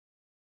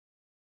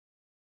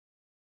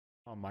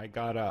I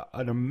got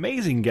an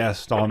amazing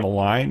guest on the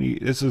line.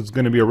 This is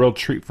going to be a real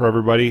treat for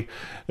everybody.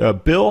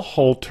 Bill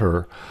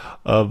Holter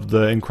of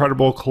the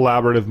incredible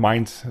collaborative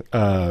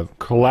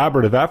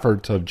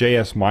efforts of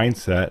JS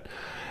Mindset.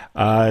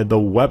 The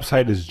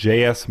website is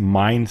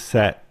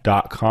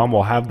jsmindset.com.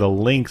 We'll have the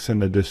links in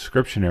the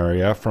description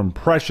area, from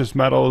precious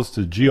metals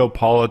to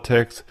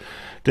geopolitics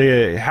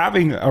to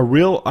having a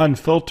real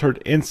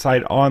unfiltered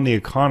insight on the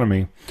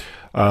economy.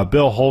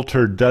 Bill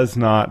Holter does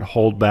not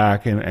hold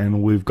back,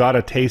 and we've got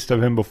a taste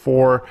of him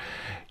before.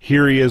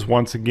 Here he is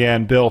once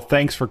again. Bill,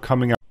 thanks for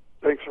coming up.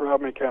 Thanks for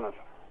having me, Kenneth.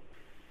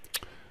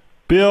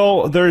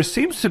 Bill, there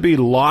seems to be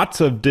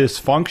lots of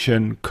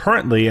dysfunction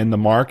currently in the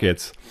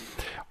markets.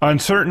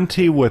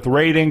 Uncertainty with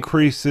rate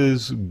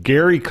increases.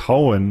 Gary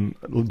Cohen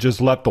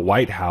just left the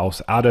White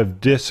House out of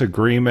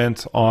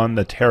disagreements on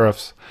the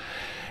tariffs.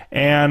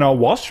 And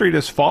Wall Street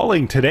is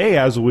falling today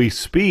as we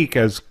speak,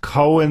 as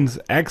Cohen's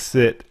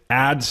exit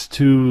adds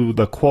to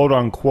the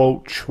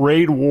quote-unquote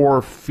trade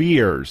war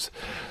fears.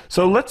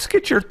 So let's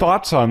get your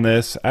thoughts on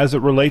this as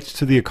it relates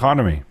to the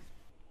economy.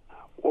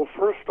 Well,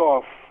 first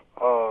off,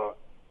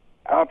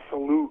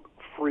 absolute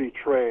free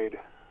trade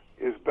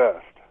is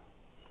best.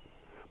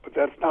 But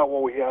that's not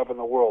what we have in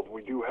the world.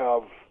 We do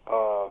have,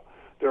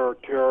 there are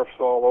tariffs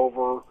all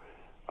over,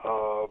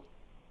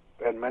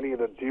 and many of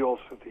the deals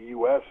that the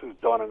U.S. has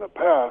done in the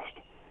past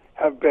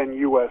have been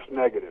U.S.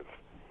 negative.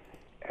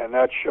 And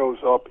that shows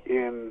up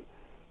in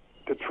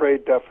the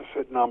trade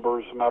deficit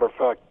numbers. As a matter of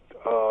fact,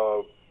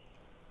 I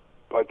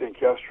think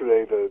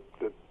yesterday the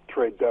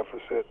trade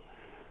deficit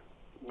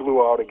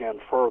blew out again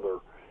further.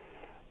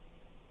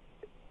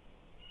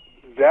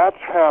 That's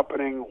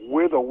happening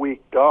with a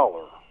weak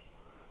dollar.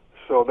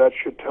 So that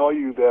should tell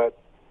you that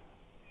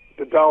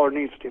the dollar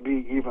needs to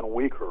be even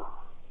weaker.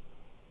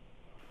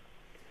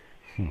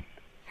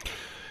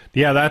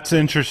 Yeah, that's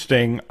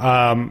interesting.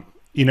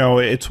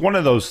 It's one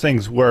of those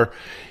things where,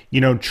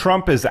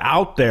 Trump is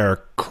out there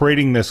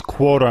creating this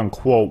quote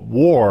unquote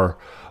war.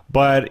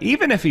 But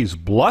even if he's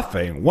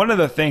bluffing, one of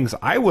the things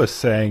I was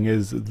saying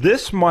is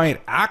this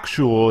might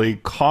actually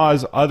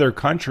cause other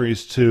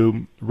countries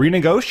to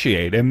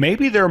renegotiate. And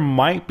maybe there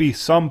might be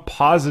some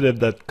positive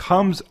that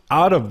comes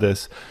out of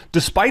this,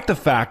 despite the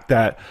fact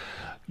that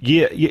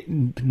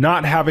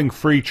not having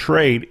free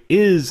trade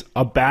is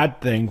a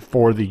bad thing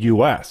for the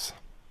U.S.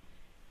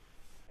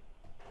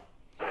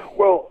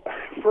 Well,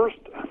 first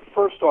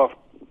off,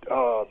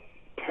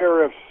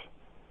 tariffs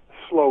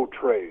slow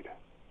trade.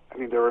 I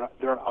mean, they're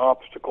an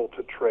obstacle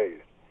to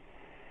trade,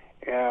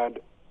 and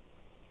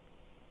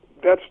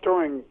that's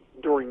during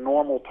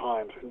normal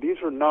times. And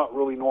these are not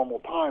really normal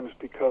times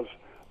because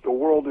the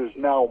world is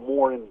now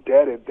more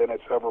indebted than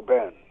it's ever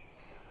been.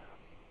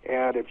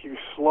 And if you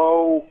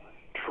slow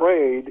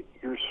trade,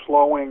 you're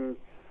slowing,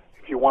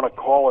 if you want to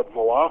call it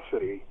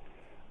velocity,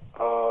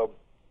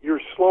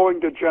 you're slowing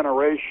the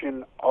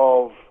generation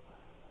of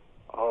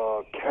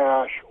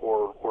cash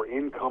or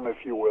income,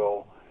 if you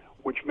will,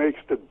 which makes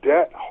the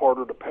debt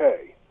harder to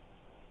pay.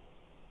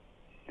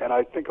 And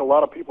I think a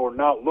lot of people are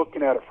not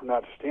looking at it from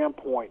that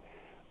standpoint,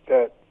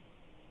 that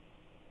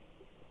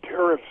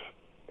tariffs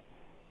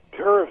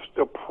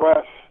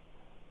depress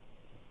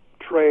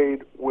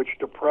trade, which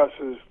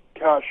depresses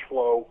cash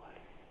flow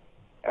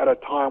at a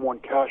time when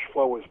cash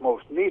flow is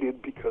most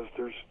needed because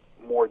there's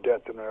more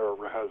debt than there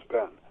ever has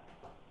been.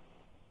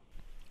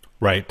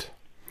 Right.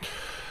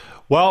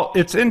 Well,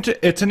 it's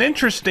an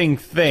interesting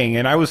thing,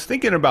 and I was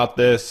thinking about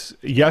this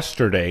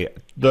yesterday,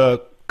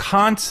 the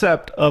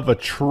concept of a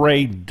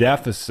trade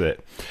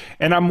deficit.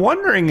 And I'm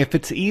wondering if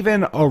it's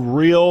even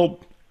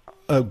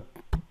a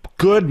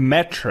good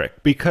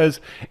metric, because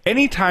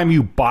anytime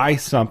you buy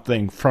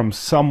something from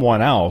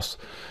someone else,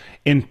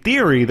 in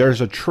theory, there's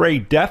a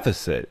trade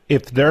deficit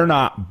if they're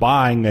not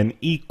buying an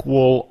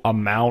equal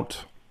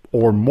amount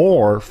or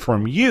more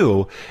from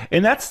you.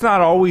 And that's not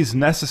always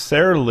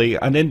necessarily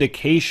an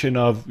indication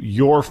of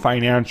your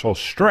financial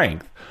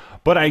strength.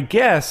 But I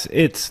guess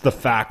it's the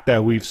fact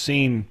that we've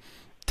seen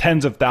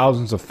tens of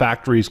thousands of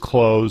factories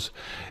close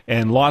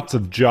and lots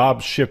of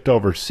jobs shipped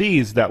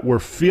overseas that we're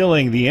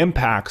feeling the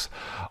impacts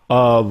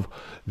of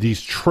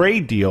these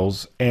trade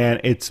deals, and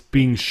it's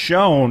being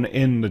shown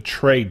in the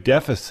trade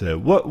deficit.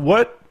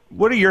 What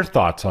are your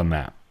thoughts on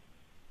that?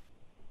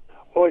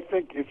 Well, I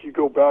think if you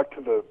go back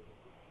to the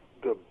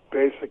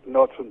basic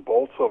nuts and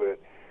bolts of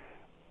it,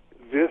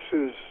 this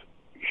is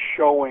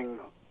showing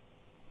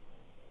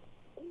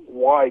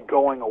why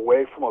going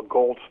away from a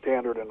gold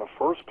standard in the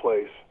first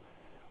place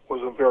was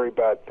a very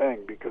bad thing,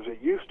 because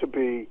it used to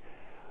be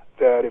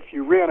that if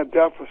you ran a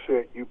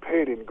deficit, you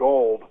paid in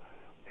gold,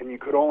 and you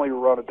could only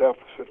run a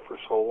deficit for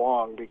so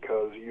long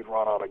because you'd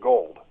run out of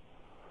gold.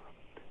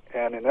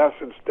 And in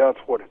essence, that's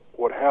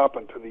what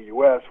happened to the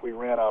U.S. We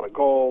ran out of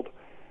gold.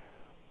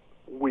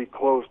 We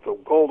closed the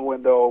gold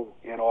window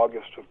in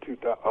August of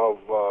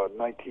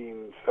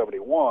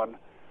 1971,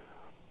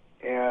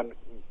 and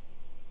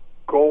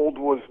gold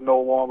was no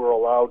longer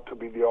allowed to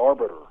be the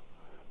arbiter,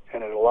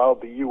 and it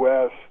allowed the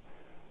U.S.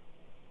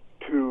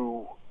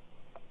 to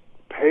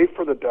pay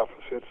for the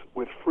deficits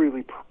with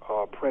freely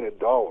printed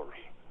dollars.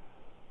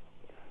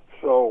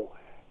 So,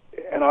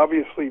 and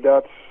obviously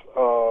that's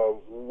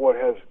what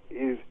has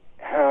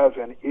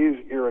and is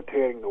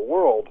irritating the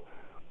world,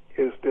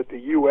 is that the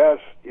U.S.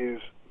 is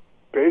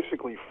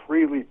basically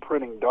freely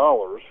printing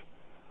dollars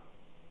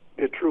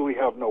that truly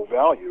have no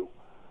value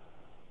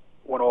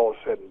when all is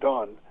said and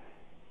done,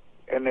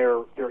 and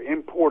they're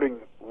importing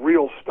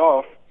real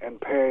stuff and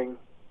paying,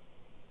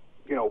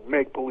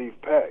 make-believe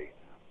pay.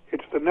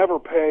 It's the never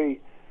pay.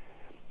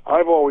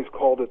 I've always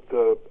called it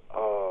the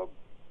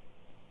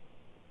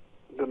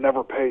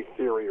never pay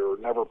theory or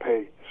never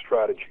pay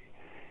strategy.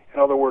 In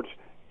other words,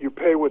 you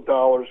pay with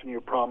dollars and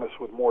you promise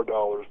with more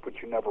dollars,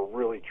 but you never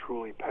really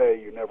truly pay.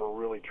 You never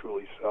really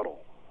truly settle.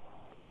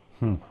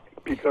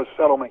 Because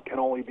settlement can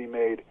only be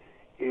made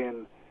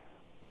in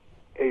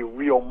a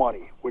real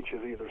money, which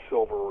is either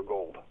silver or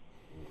gold,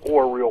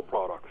 or real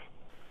products.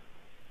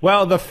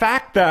 Well, the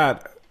fact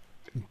that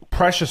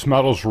precious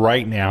metals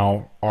right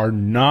now are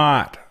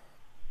not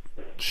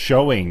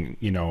showing,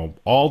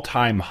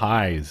 all-time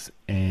highs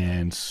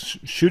and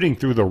shooting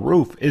through the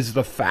roof is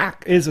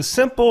a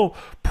simple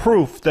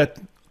proof that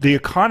the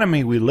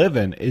economy we live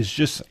in is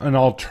just an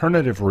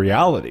alternative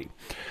reality.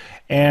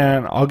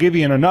 And I'll give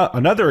you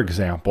another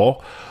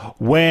example.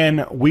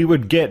 When we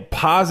would get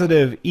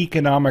positive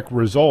economic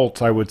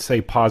results, I would say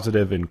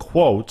positive in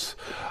quotes,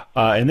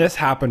 and this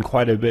happened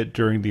quite a bit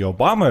during the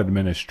Obama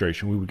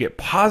administration. We would get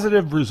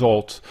positive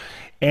results,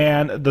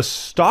 and the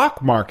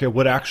stock market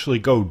would actually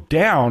go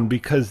down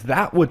because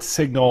that would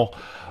signal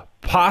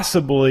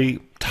possibly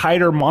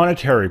tighter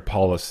monetary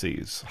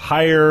policies,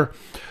 higher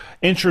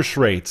interest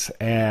rates,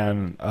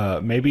 and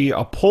maybe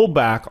a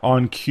pullback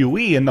on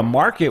QE, and the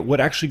market would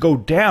actually go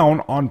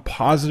down on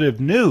positive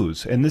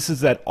news. And this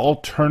is that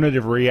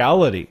alternative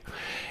reality.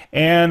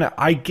 And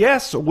I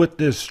guess with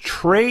this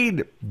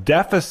trade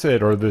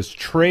deficit or this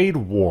trade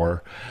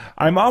war,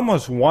 I'm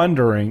almost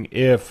wondering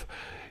if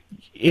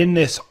in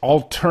this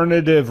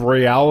alternative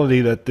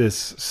reality that this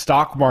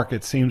stock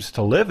market seems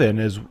to live in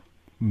is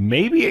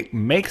maybe it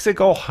makes it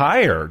go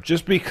higher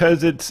just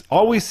because it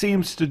always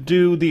seems to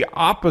do the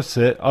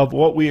opposite of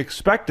what we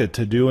expect it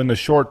to do in the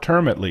short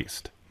term, at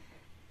least.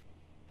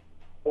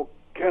 Well,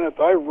 Kenneth,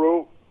 I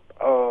wrote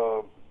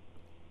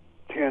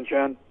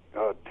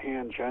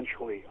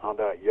tangentially on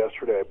that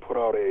yesterday. I put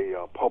out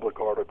a public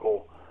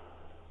article.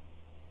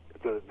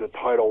 The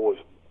title was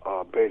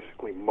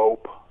basically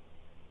MOPE,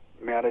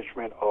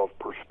 Management of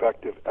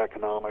Perspective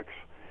Economics.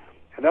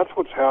 And that's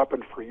what's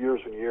happened for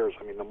years and years.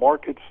 I mean, the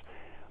markets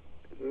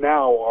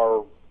now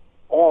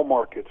all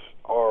markets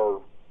are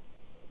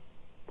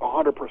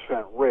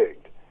 100%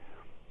 rigged.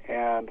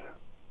 And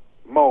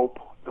MOPE,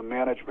 the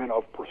management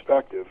of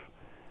perspective,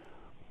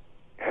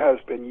 has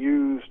been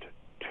used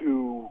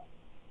to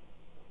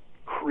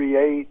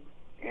create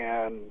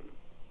and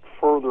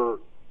further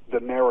the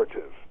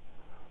narrative.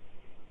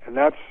 And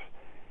that's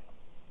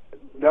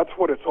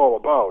what it's all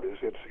about.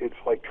 It's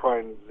like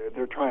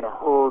they're trying to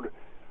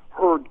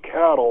herd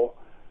cattle,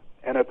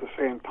 and at the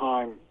same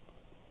time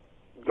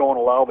don't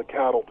allow the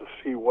cattle to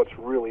see what's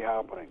really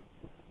happening.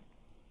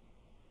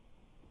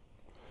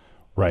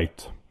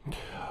 Right.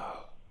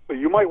 But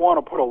you might want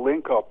to put a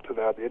link up to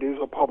that. It is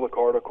a public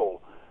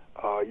article.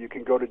 You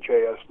can go to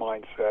JS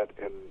Mindset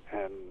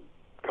and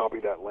copy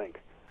that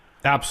link.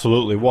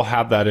 Absolutely. We'll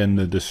have that in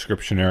the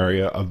description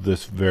area of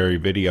this very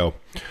video.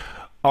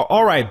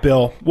 All right,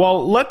 Bill.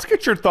 Well, let's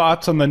get your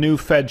thoughts on the new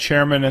Fed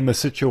chairman and the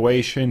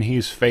situation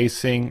he's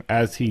facing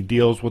as he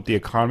deals with the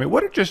economy.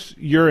 What are just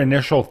your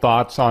initial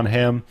thoughts on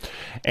him?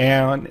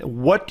 And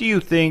what do you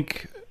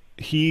think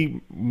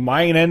he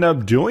might end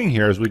up doing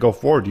here as we go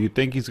forward? Do you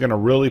think he's going to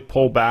really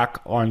pull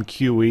back on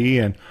QE?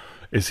 And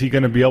is he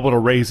going to be able to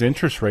raise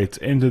interest rates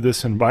into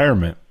this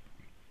environment?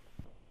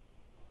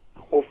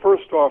 Well,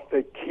 first off,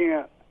 they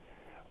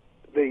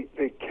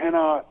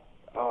cannot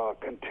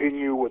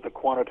continue with the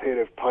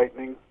quantitative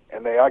tightening,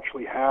 and they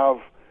actually have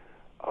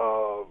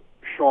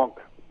shrunk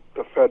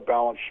the Fed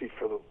balance sheet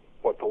for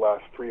the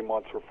last 3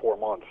 months or 4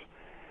 months.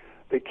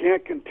 They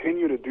can't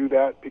continue to do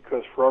that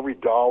because for every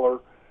dollar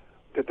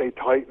that they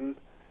tighten,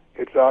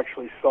 it's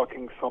actually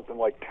sucking something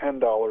like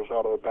 $10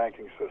 out of the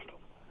banking system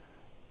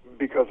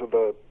because of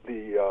the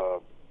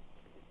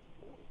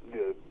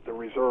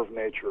reserve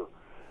nature.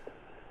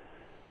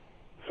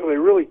 So they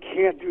really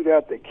can't do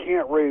that. They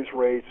can't raise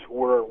rates.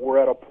 We're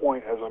at a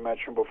point, as I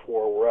mentioned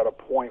before, we're at a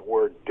point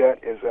where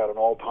debt is at an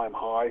all-time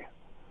high.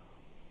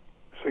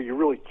 So you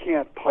really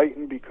can't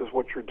tighten because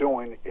what you're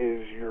doing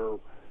is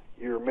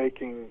you're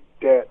making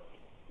debt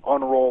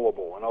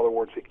unrollable. In other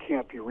words, it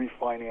can't be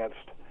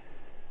refinanced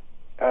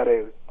at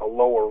a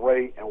lower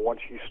rate. And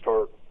once you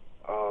start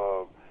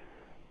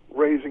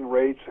raising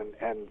rates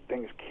and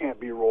things can't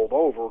be rolled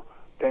over,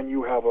 then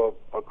you have a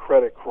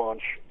credit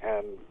crunch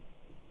and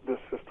this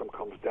system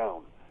comes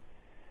down.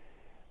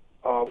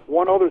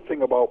 One other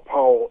thing about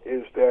Powell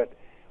is that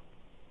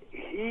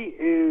he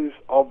is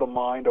of the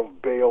mind of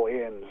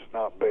bail-ins,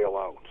 not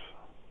bailouts.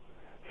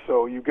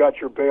 So you got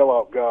your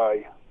bailout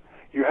guy.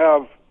 You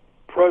have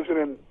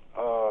President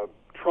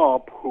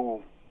Trump,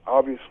 who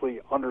obviously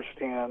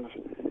understands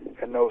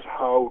and knows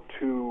how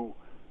to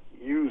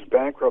use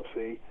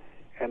bankruptcy,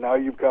 and now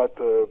you've got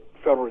the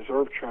Federal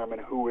Reserve Chairman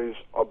who is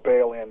a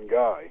bail-in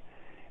guy.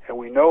 And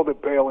we know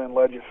that bail-in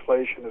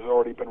legislation has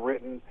already been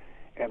written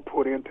and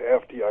put into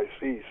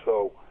FDIC,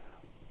 so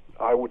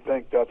I would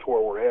think that's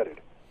where we're headed.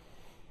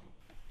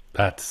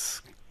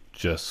 That's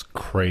just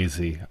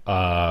crazy.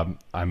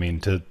 I mean,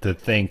 to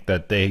think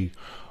that they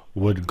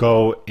would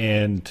go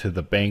into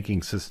the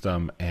banking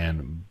system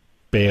and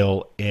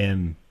bail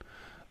in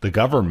the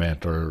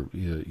government, or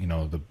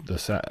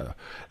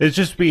it's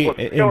just be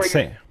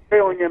insane.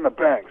 Bailing in the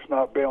banks,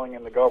 not bailing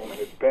in the government.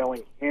 It's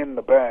bailing in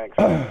the banks.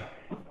 In other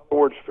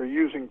words, they're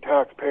using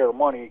taxpayer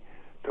money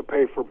to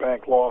pay for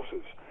bank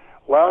losses.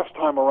 Last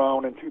time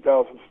around in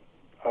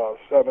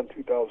 2007,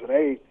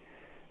 2008,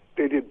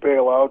 they did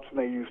bailouts and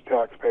they used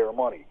taxpayer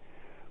money.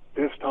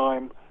 This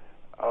time,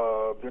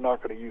 they're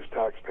not going to use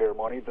taxpayer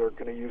money. They're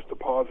going to use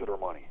depositor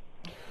money.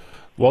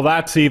 Well,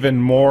 that's even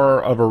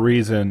more of a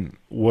reason,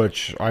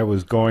 which I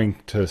was going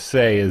to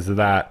say, is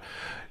that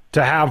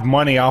to have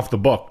money off the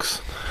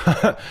books.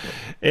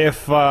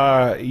 If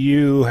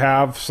you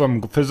have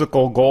some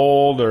physical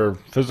gold or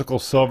physical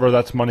silver,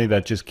 that's money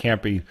that just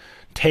can't be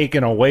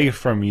taken away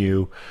from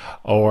you,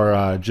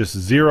 or just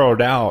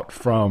zeroed out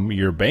from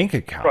your bank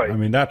account. Right. I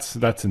mean, that's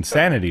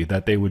insanity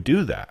that they would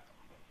do that.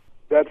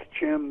 That's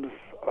Jim's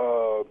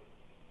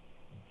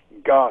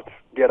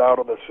get out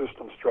of the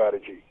system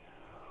strategy.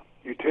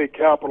 You take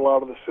capital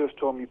out of the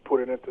system, you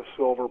put it into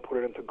silver,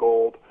 put it into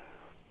gold,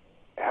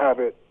 have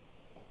it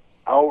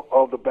out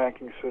of the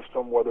banking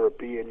system, whether it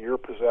be in your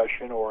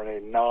possession or in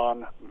a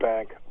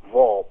non-bank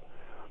vault.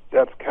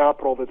 That's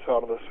capital that's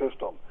out of the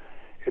system.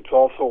 It's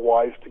also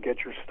wise to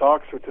get your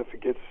stock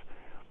certificates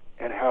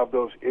and have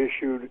those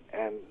issued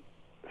and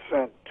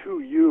sent to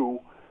you,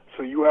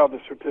 so you have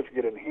the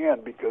certificate in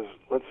hand, because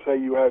let's say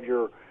you have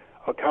your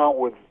account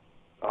with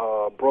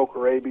broker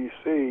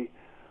ABC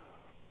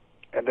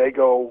and they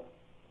go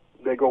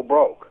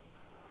broke.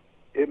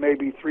 It may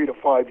be 3 to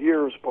 5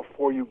 years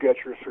before you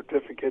get your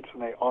certificates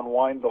and they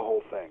unwind the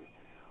whole thing.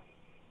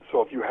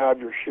 So if you have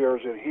your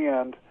shares in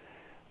hand,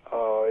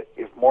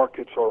 if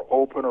markets are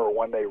open or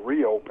when they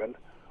reopen,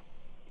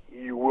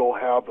 you will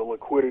have the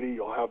liquidity,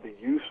 you'll have the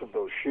use of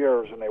those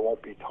shares, and they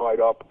won't be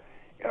tied up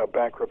in a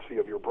bankruptcy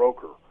of your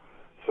broker.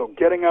 So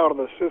getting out of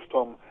the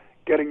system,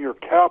 getting your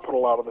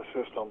capital out of the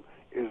system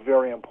is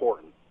very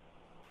important.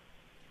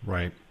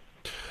 Right.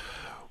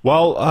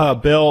 Well,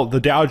 Bill,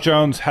 the Dow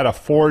Jones had a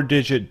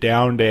 4-digit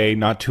down day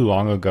not too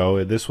long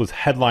ago. This was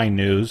headline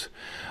news.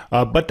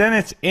 But then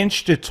it's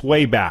inched its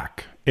way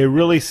back. It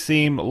really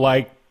seemed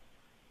like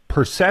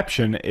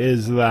perception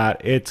is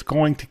that it's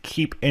going to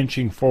keep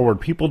inching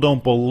forward. People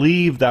don't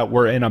believe that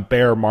we're in a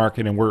bear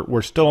market, and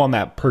we're still on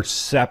that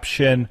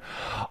perception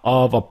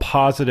of a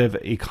positive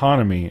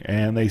economy.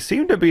 And they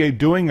seem to be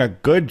doing a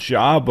good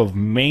job of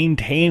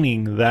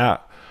maintaining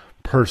that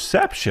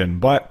perception.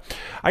 But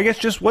I guess,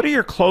 just what are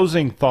your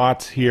closing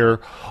thoughts here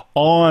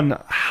on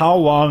how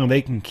long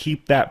they can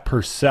keep that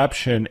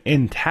perception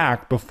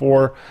intact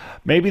before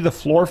maybe the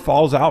floor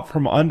falls out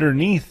from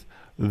underneath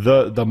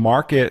the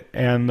market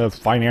and the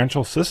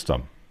financial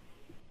system?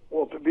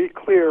 Well, to be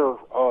clear,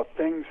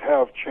 things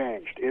have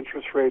changed.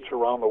 Interest rates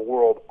around the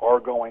world are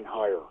going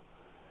higher.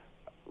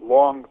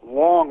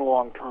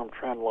 Long-term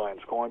trend lines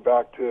going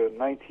back to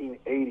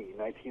 1980,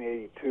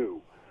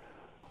 1982.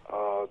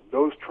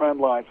 Those trend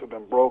lines have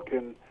been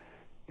broken,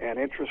 and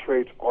interest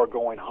rates are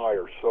going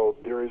higher. So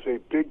there is a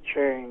big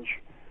change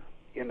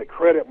in the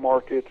credit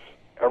markets.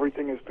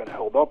 Everything has been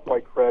held up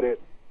by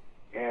credit,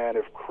 and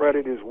if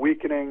credit is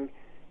weakening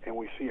and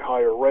we see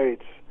higher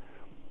rates,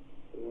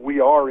 we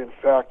are in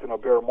fact in a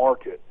bear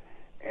market.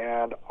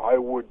 And I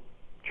would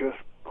just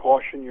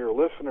caution your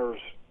listeners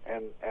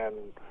and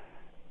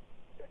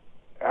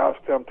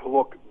ask them to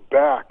look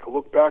back to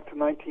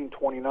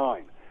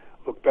 1929.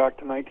 Look back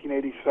to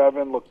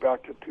 1987, look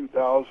back to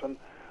 2000,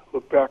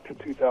 look back to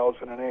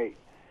 2008.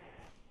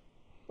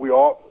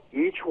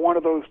 Each one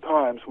of those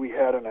times we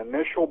had an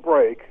initial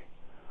break,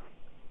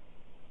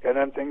 and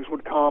then things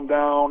would calm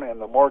down and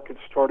the market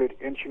started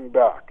inching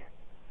back.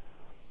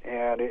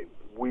 And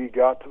we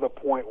got to the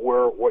point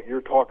where what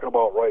you're talking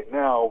about right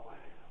now,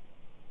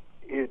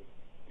 it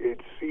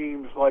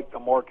seems like the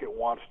market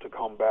wants to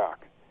come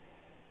back.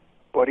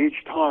 But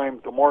each time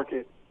the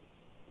market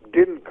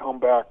didn't come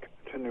back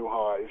to new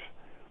highs,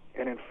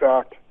 and in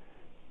fact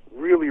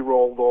really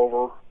rolled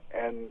over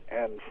and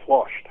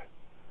flushed.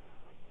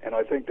 And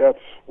I think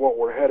that's what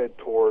we're headed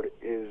toward,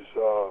 is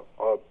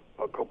a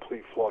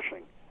complete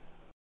flushing.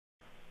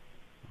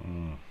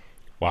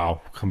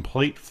 Wow,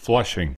 complete flushing.